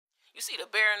You see the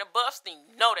bear in the buffs, then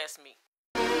you know that's me.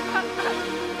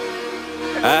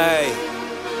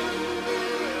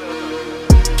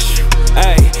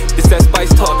 This that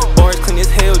SpiceTalk. Bars clean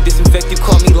as hell, disinfect, you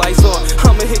call me lights off.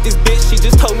 I'ma hit this bitch, she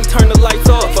just told me turn the lights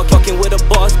off. Fucking with a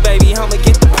boss, baby, I'ma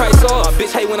get the price off.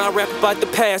 Bitch hate when I rap about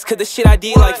the past, cause the shit I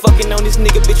did, like fucking on this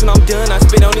nigga, bitch, when I'm done, I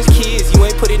spit on his kids. You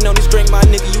ain't putting on this drink, my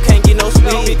nigga, you can't get no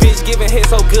sweet. Bitch giving head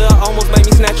so good, I almost made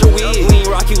me snatch your wig. Lean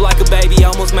rock you like a baby,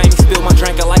 almost made me spill my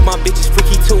drink. I like my bitches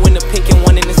freaky, two in the pink and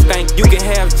one in the stank. You can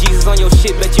have Jesus on your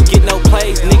shit, but you get no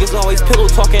plays. Niggas always pillow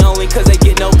talking only cause they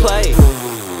get no play.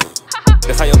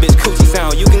 That's how your bitch coochie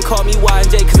sound. You can call me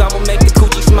Y&J cause I'ma make the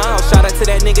coochie smile. Shout out to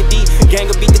that nigga D,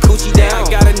 ganga beat the coochie down.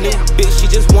 Got a new bitch, she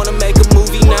just wanna make a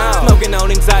movie now. Smoking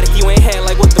on exotic, you ain't had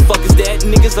like what the fuck is that?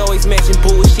 Niggas always mention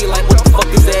bullshit like what the fuck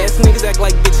is ass. Niggas act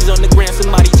like bitches on the gram,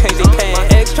 somebody change their past. My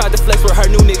ex tried to flex with her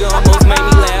new nigga, almost made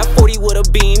me laugh. 40 with a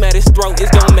beam at his throat,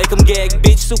 it's gonna make him gag.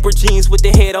 Bitch super jeans with the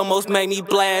head almost made me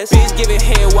blast. Bitch giving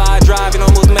head while I drive, it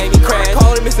almost made me crash.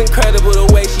 Call her Miss Incredible the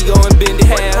way she go and bend it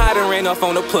half. I done ran off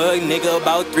on the plug, nigga,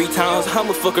 about 3 times.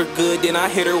 I'ma fuck her good, then I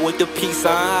hit her with the peace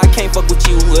sign. I can't fuck with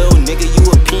you, little nigga, you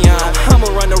a peon. I'ma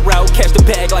run the route, catch the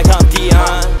bag like I'm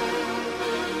Dion.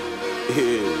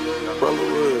 Yeah, Brother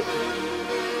Wood.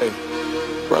 Hey,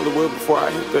 Brother Wood before I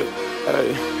hit that.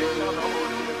 Hey,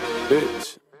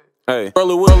 bitch. Hey,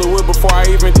 Brother Wood before I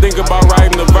even think about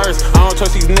writing the verse. I don't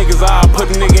trust these niggas, I put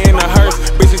a nigga in a hearse.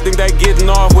 Bitches think they getting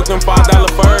off with them $5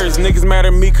 furs. Niggas mad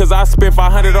at me cause I spent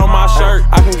 500 on my shirt.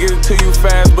 I can get it to you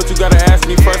fast, but you gotta ask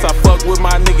me first. I fuck with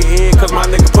my nigga Ed cause my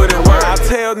nigga put in work. I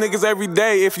tell niggas every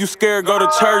day, if you scared, go to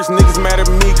church. Niggas mad at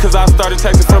me cause I started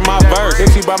texting from my verse.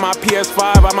 If she buy my PS5,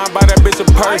 I might buy that bitch a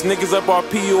purse. Niggas up on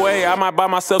PUA, I might buy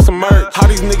myself some merch. How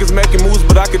these niggas making moves,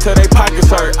 but I can tell they pockets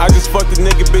hurt. I just fucked a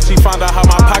nigga, bitch, he found out how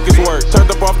my pockets work. Turned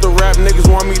up off the rap, niggas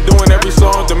want me doing every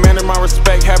song. Demanding my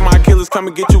respect, have my killers come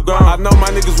and get you gone. I know my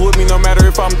niggas with me no matter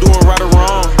if I'm doing right or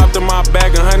wrong. Hopped in my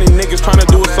bag, 100 niggas tryna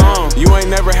do a song. You ain't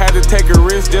never had to take a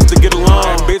risk just to get along.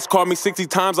 That bitch called me 60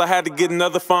 times, I had to get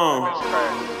another phone.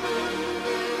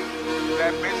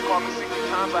 That bitch called me 60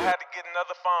 times, I had to get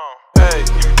another phone. Hey,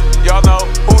 y'all know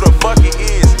who the fuck he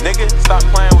is, nigga. Stop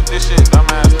playing with this shit,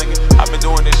 dumbass nigga. I've been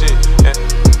doing this shit, and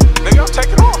nigga, I'm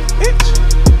taking off, bitch.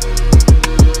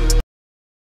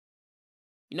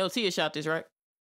 You know Tia shot this, right?